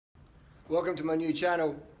Welcome to my new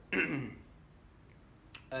channel. And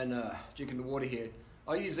drinking the water here.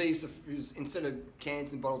 I use these to, instead of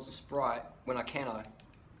cans and bottles of Sprite, when I can,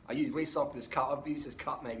 I use recycle this cup. I've used this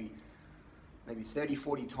cup maybe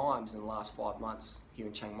 30-40 times in the last 5 months here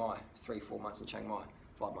in Chiang Mai. 3-4 months in Chiang Mai.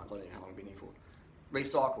 5 months, I don't know how long I've been here for.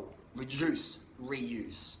 Recycle, reduce,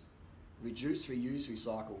 reuse. Reduce, reuse,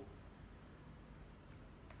 recycle.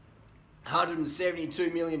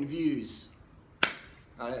 172 million views.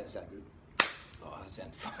 Oh, that sound good. Oh, that sound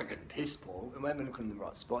fucking piss poor. Am I looking in the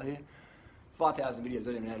right spot here? 5,000 videos, I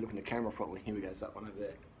don't even know how to look in the camera properly. Here we go, it's that one over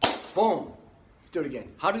there. Boom! Let's do it again.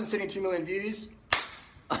 172 million views.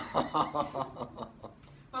 Well,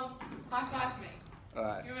 high five me.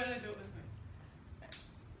 Alright. You're gonna do it with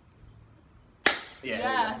me. Yeah.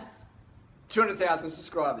 Yes. 200,000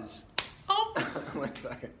 subscribers. Oh. Went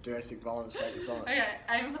fucking Jurassic violence, fake silence. Okay,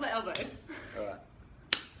 aim for the elbows.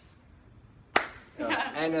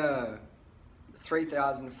 Alright. And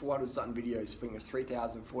 3,400 something videos. I think it was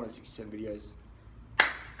 3,467 videos.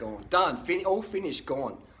 Gone. Done. All finished.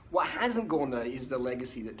 Gone. What hasn't gone though is the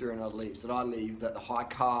legacy that Duran leaves. That I leave. That the high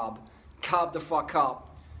carb the fuck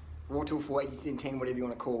up. Raw till 4, 80, 10, whatever you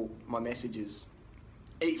want to call my messages.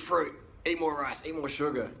 Eat fruit. Eat more rice. Eat more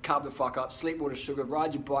sugar. Carb the fuck up. Sleep water, sugar.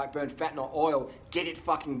 Ride your bike. Burn fat, not oil. Get it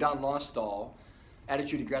fucking done lifestyle.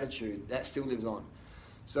 Attitude to gratitude. That still lives on.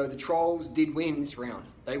 So the trolls did win this round.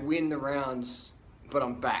 They win the rounds, but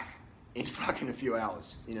I'm back in fucking a few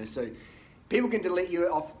hours. You know, so people can delete you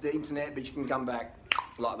off the internet, but you can come back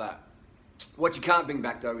like that. What you can't bring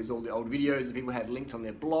back though is all the old videos that people had linked on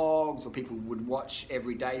their blogs, or people would watch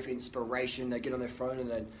every day for inspiration. They get on their phone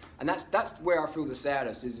and that's where I feel the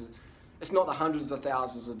saddest. Is it's not the hundreds of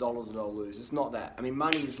thousands of dollars that I'll lose. It's not that. I mean,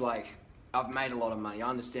 money is like, I've made a lot of money. I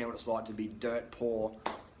understand what it's like to be dirt poor.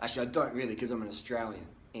 Actually, I don't really, because I'm an Australian.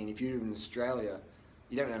 And if you live in Australia,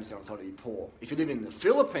 you don't understand what it's like to be poor. If you live in the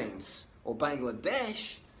Philippines or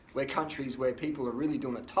Bangladesh, where countries where people are really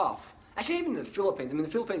doing it tough. Actually, even the Philippines. I mean, the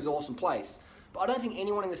Philippines is an awesome place. But I don't think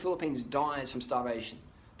anyone in the Philippines dies from starvation.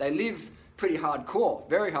 They live pretty hardcore.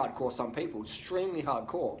 Very hardcore, some people. Extremely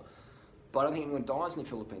hardcore. But I don't think anyone dies in the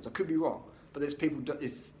Philippines. I could be wrong. But there's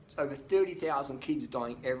over 30,000 kids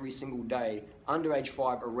dying every single day, under age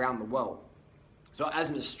 5, around the world. So as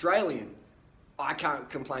an Australian, I can't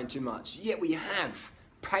complain too much. Yet we have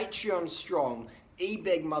Patreon strong,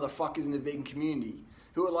 e-beg motherfuckers in the vegan community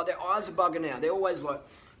who are like, their eyes are bugging out. They're always like,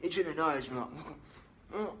 itching their nose.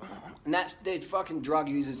 And, they're fucking drug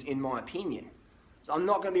users in my opinion. So I'm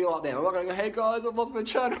not going to be like them. I'm not going to go, hey guys, I've lost my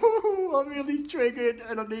channel. I'm really triggered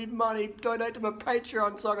and I need money. Donate to my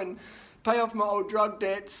Patreon so I can pay off my old drug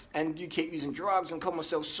debts. And you keep using drugs and call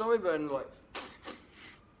myself sober and like...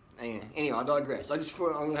 Anyway, I digress. I just thought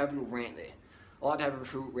I'm going to have a little rant there. I like to have a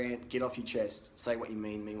little rant, get off your chest, say what you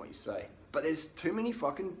mean what you say. But there's too many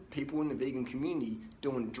fucking people in the vegan community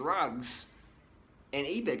doing drugs and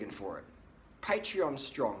e-begging for it. Patreon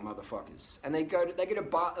strong motherfuckers. And I need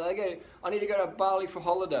to go to Bali for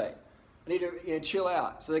holiday. I need to chill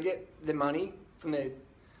out. So they get their money from their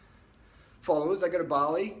followers, they go to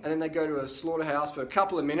Bali, and then they go to a slaughterhouse for a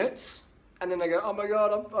couple of minutes. And then they go, oh my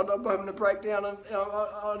God, I'm having a breakdown and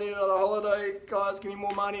I need another holiday. Guys, give me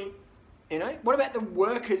more money. You know? What about the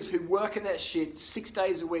workers who work in that shit 6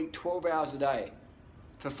 days a week, 12 hours a day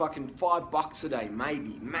for fucking $5 a day,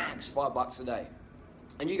 maybe, max $5 a day.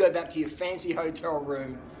 And you go back to your fancy hotel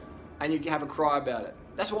room and you have a cry about it.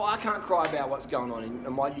 That's why I can't cry about what's going on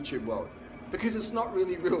in my YouTube world. Because it's not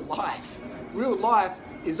really real life. Real life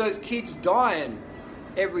is those kids dying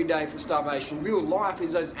every day from starvation. Real life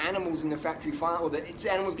is those animals in the factory farm, or it's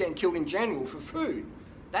animals getting killed in general for food.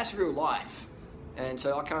 That's real life. And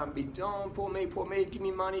so I can't be, oh, poor me, give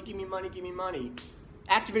me money, give me money, give me money.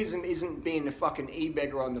 Activism isn't being a fucking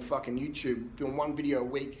e-beggar on the fucking YouTube, doing one video a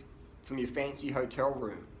week from your fancy hotel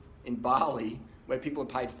room in Bali, where people are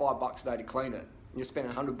paid $5 a day to clean it. And you're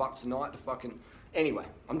spending $100 a night to fucking... Anyway,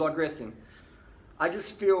 I'm digressing. I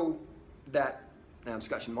just feel that, now I'm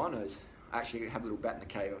scratching my nose. I actually have a little bat in the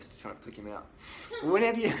cave. I was trying to flick him out.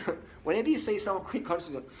 Whenever you see someone quick,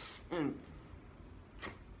 constantly, and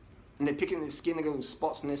they're picking their skin, they got little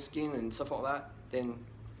spots in their skin and stuff like that, then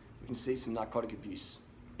you can see some narcotic abuse,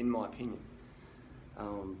 in my opinion.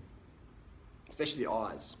 Especially the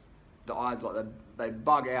eyes. The eyes, like they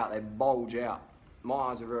bug out, they bulge out. My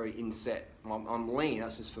eyes are very inset. I'm lean.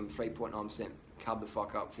 That's just from 3.9% carb the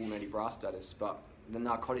fuck up, full natty bra status. But the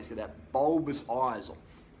narcotics get that bulbous eyes.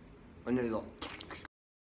 And they're like,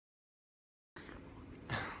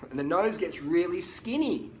 and the nose gets really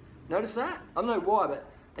skinny. Notice that? I don't know why, but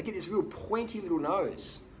they get this real pointy little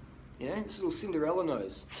nose. You know, this little Cinderella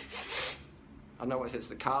nose. I don't know if it's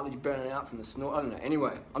the cartilage burning out from the snort. I don't know.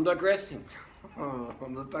 Anyway, I'm digressing.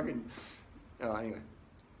 I'm the fucking. Oh, anyway.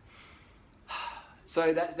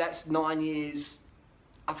 So that's 9 years.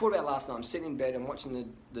 I thought about it last night. I'm sitting in bed and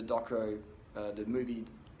watching the doco, the movie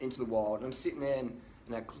Into the Wild. And I'm sitting there and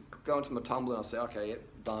I go into my Tumblr and I say, okay, yep,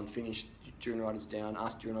 done, finished. Junior Writers down,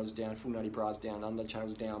 Ask Junior Writers down, Full Nutty Bras down, Under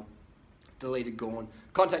Channels down, deleted, gone.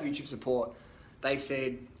 Contact YouTube support. They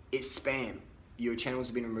said it's spam. Your channels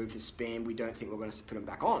have been removed for spam. We don't think we're going to put them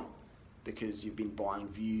back on because you've been buying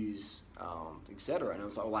views, etc. And I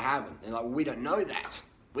was like, well, I haven't. And like, well, we don't know that.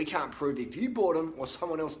 We can't prove if you bought them or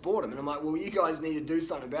someone else bought them. And I'm like, well, you guys need to do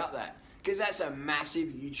something about that because that's a massive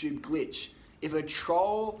YouTube glitch. If a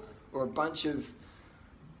troll or a bunch of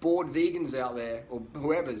bored vegans out there, or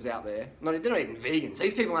whoever's out there, they're not even vegans.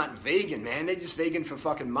 These people aren't vegan, man. They're just vegan for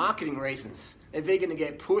fucking marketing reasons. They're vegan to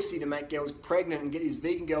get pussy, to make girls pregnant and get these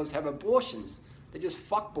vegan girls to have abortions. They're just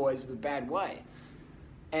fuckboys the bad way.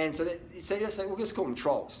 And so we'll just call them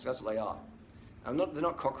trolls. That's what they are. They're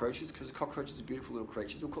not cockroaches, because cockroaches are beautiful little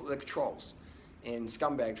creatures. We'll call them trolls and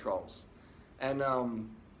scumbag trolls. And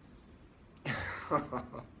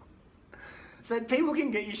so people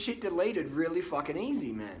can get your shit deleted really fucking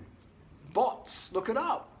easy, man. Bots, look it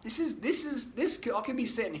up. This I could be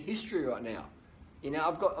set in history right now. You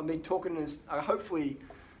know, I've been talking this. Hopefully,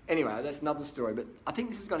 anyway, that's another story. But I think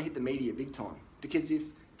this is going to hit the media big time because if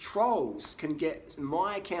trolls can get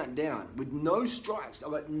my account down with no strikes,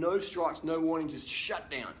 I've got no strikes, no warning, just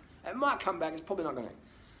shut down. It might come back. It's probably not going to.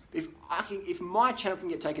 If my channel can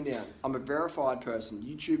get taken down, I'm a verified person,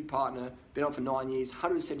 YouTube partner, been on for 9 years,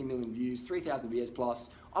 170 million views, 3,000 videos plus.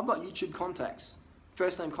 I've got YouTube contacts,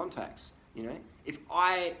 first name contacts. You know, if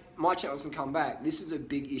my channel doesn't come back, this is a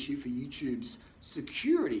big issue for YouTube's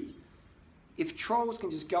security. If trolls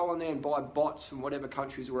can just go on there and buy bots from whatever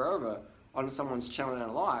countries or wherever on someone's channel they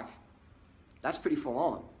don't like, that's pretty full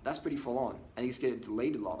on. That's pretty full on, and you just get it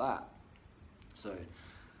deleted like that. So,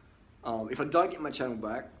 if I don't get my channel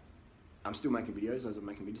back, I'm still making videos as I'm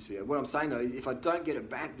making videos here. What I'm saying though is if I don't get it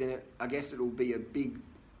back, then I guess it'll be a big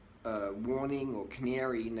warning or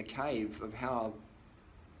canary in the cave of how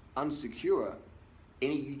unsecure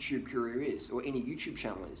any YouTube career is, or any YouTube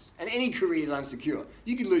channel is. And any career is unsecure.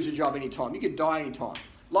 You could lose your job anytime. You could die anytime.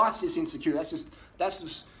 Life's just insecure. That's just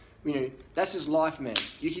life, man.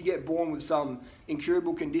 You could get born with some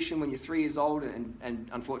incurable condition when you're 3 years old and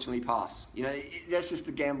unfortunately pass. You know, that's just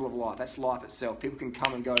the gamble of life. That's life itself. People can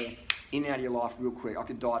come and go in and out of your life real quick. I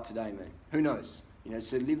could die today, man. Who knows? You know,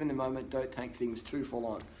 so live in the moment. Don't take things too full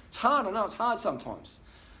on. It's hard. I know it's hard sometimes,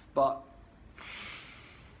 but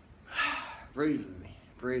breathe with me.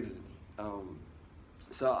 Breathe with me.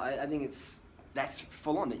 So I think that's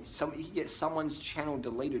full on. You can get someone's channel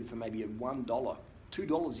deleted for maybe $1.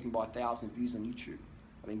 $2, you can buy 1,000 views on YouTube.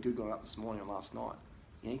 I've been Googling it up this morning and last night.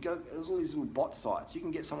 You know, there's all these little bot sites. You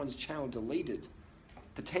can get someone's channel deleted,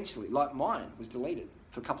 potentially, like mine was deleted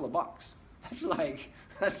for a couple of bucks.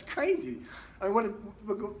 That's crazy. I mean,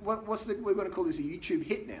 we're going to call this a YouTube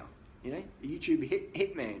hit now. You know, a YouTube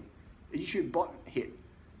hitman, a YouTube bot hit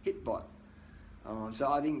bot.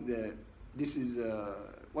 So I think this is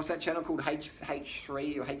what's that channel called,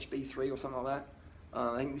 H3 or HB3 or something like that.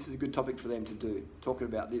 I think this is a good topic for them to do, talking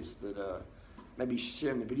about this, that maybe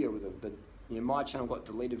sharing the video with them. But you know, my channel got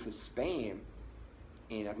deleted for spam,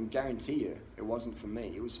 and I can guarantee you it wasn't from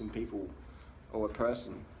me. It was from people or a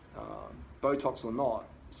person, Botox or not.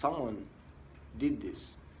 Someone did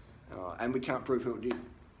this, and we can't prove who it did.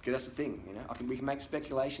 Because that's the thing, you know. We can make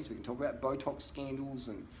speculations. We can talk about Botox scandals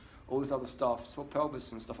and all this other stuff, swap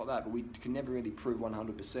pelvis and stuff like that. But we can never really prove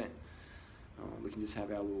 100%. We can just have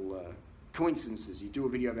our little coincidences. You do a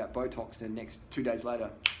video about Botox, then next 2 days later,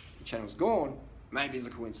 your channel's gone. Maybe it's a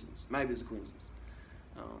coincidence. Maybe it's a coincidence.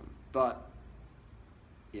 But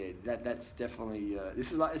yeah, that's definitely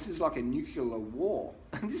this is like a nuclear war.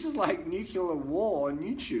 This is like nuclear war on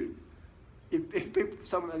YouTube. If people,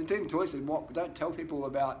 someone, Team Toy said, don't tell people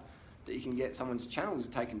about that you can get someone's channels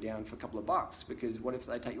taken down for a couple of bucks, because what if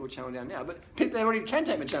they take your channel down now? But they already can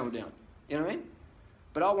take my channel down. You know what I mean?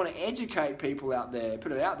 But I want to educate people out there,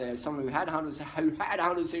 put it out there, someone who had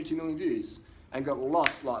 172 million views and got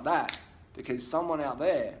lost like that because someone out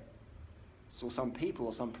there, or some people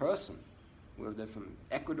or some person, whether they're from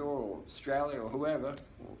Ecuador or Australia or whoever,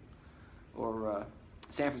 or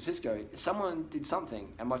San Francisco, someone did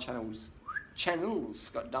something and my channels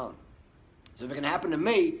got done. So if it can happen to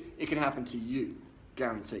me, it can happen to you,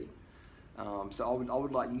 guaranteed. So I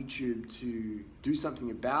would like YouTube to do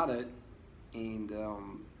something about it, and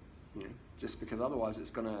you know, just because otherwise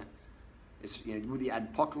it's gonna It's, you know, with the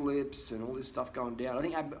apocalypse and all this stuff going down. I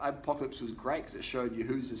think apocalypse was great because it showed you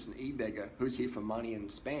who's just an e-beggar, who's here for money and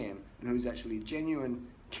spam, and who's actually a genuine,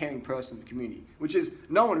 caring person of the community, which is,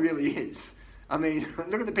 no one really is. I mean,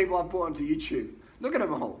 look at the people I've brought onto YouTube. Look at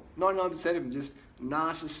them all. 99% of them just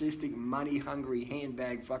narcissistic, money-hungry,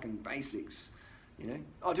 handbag fucking basics. You know?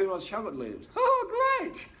 Oh, dude, I was chocolate deleted. Oh,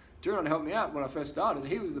 great! Dude helped me out when I first started.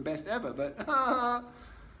 He was the best ever, but,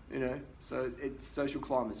 you know, so it's social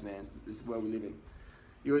climates, man. This is where we live in.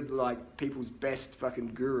 You're like people's best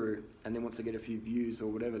fucking guru, and then once they get a few views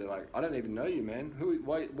or whatever, they're like, I don't even know you, man. Who,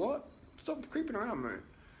 wait, what? Stop creeping around, man.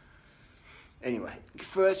 Anyway,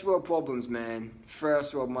 first world problems, man.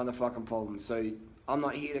 First world motherfucking problems. So I'm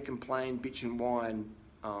not here to complain, bitch and whine.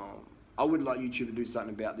 I would like YouTube to do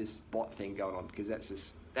something about this bot thing going on, because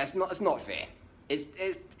it's not fair. If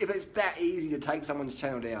it's that easy to take someone's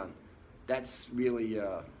channel down, that's really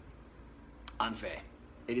unfair.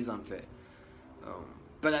 It is unfair.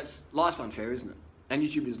 But life's unfair, isn't it? And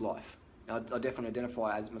YouTube is life. I definitely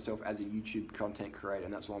identify myself as a YouTube content creator,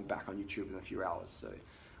 and that's why I'm back on YouTube in a few hours. So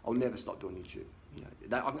I'll never stop doing YouTube. You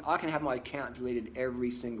know, I can have my account deleted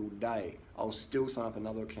every single day. I'll still sign up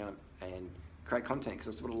another account and create content,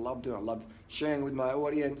 because that's what I love doing. I love sharing with my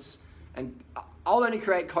audience, and I'll only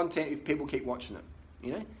create content if people keep watching it.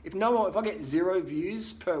 You know, if I get 0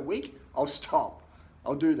 views per week, I'll stop.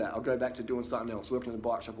 I'll do that. I'll go back to doing something else, working in the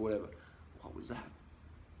bike shop or whatever. What was that?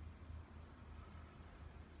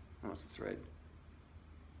 Oh, it's a thread.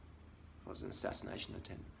 It was an assassination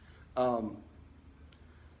attempt.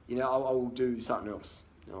 You know, I'll do something else.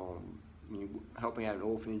 You know, helping out in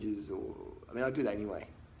orphanages, or I mean, I do that anyway.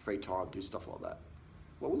 Free time, do stuff like that.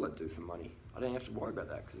 What will I do for money? I don't have to worry about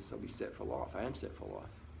that, because I'll be set for life. I am set for life.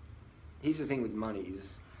 Here's the thing with money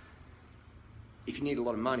is, if you need a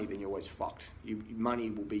lot of money, then you're always fucked. Money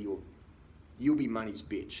will be you'll be money's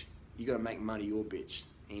bitch. You got to make money your bitch,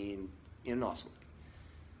 and in a nice way.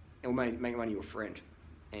 It will make money your friend,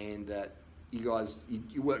 and that you guys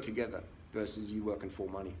you work together versus you working for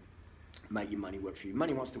money. Make your money work for you.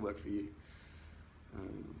 Money wants to work for you.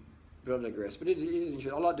 But I digress. But it is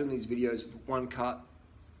interesting. I like doing these videos with one cut,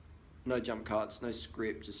 no jump cuts, no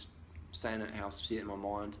script, just staying at house, see it in my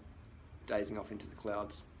mind, dazing off into the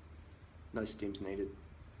clouds. No stims needed.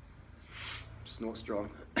 Snort strong.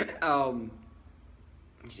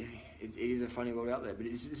 Yeah, it is a funny world out there, but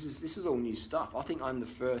this is all new stuff. I think I'm the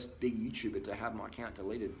first big YouTuber to have my account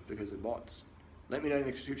deleted because of bots. Let me know in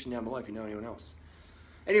the description down below if you know anyone else.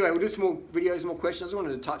 Anyway, we'll do some more videos, more questions. I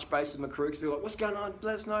wanted to touch base with my crew, be like, what's going on?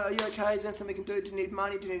 Let us know. Are you okay? Is there anything we can do? Do you need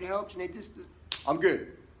money? Do you need help? Do you need this? I'm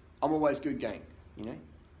good. I'm always good, gang. You know?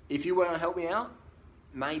 If you want to help me out,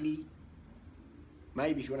 maybe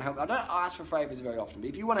if you want to help, I don't ask for favors very often, but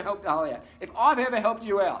if you want to help the hell out, if I've ever helped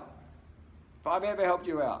you out,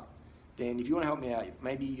 then if you want to help me out,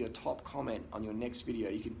 maybe your top comment on your next video,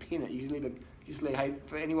 you can pin it. You can just leave, hey,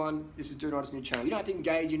 for anyone, this is Didnt's new channel. You don't have to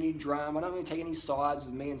engage in any drama. I don't really take any sides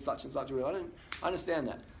with me and such. I understand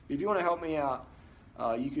that. But if you want to help me out,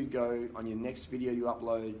 you could go on your next video you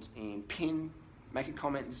upload and make a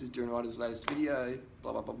comment. This is Didnt's latest video.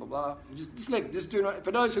 Blah blah blah blah blah. Just leave it. Just Didnt.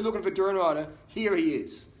 For those who are looking for Didnt, here he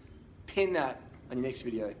is. Pin that on your next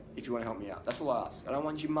video if you want to help me out. That's all I ask. I don't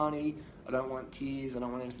want your money. I don't want tears. I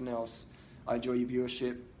don't want anything else. I enjoy your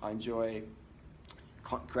viewership. I enjoy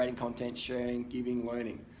creating content, sharing, giving,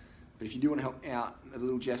 learning. But if you do want to help out, a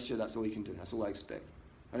little gesture, that's all you can do. That's all I expect.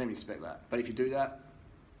 I don't even expect that. But if you do that,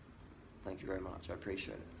 thank you very much. I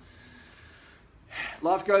appreciate it.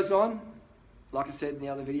 Life goes on. Like I said in the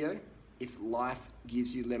other video, if life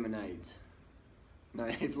gives you lemonades,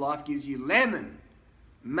 if life gives you lemon,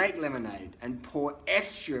 make lemonade and pour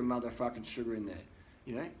extra motherfucking sugar in there.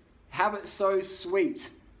 You know, have it so sweet.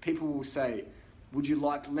 People will say, would you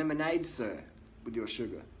like lemonade, sir, with your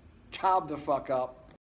sugar? Carb the fuck up.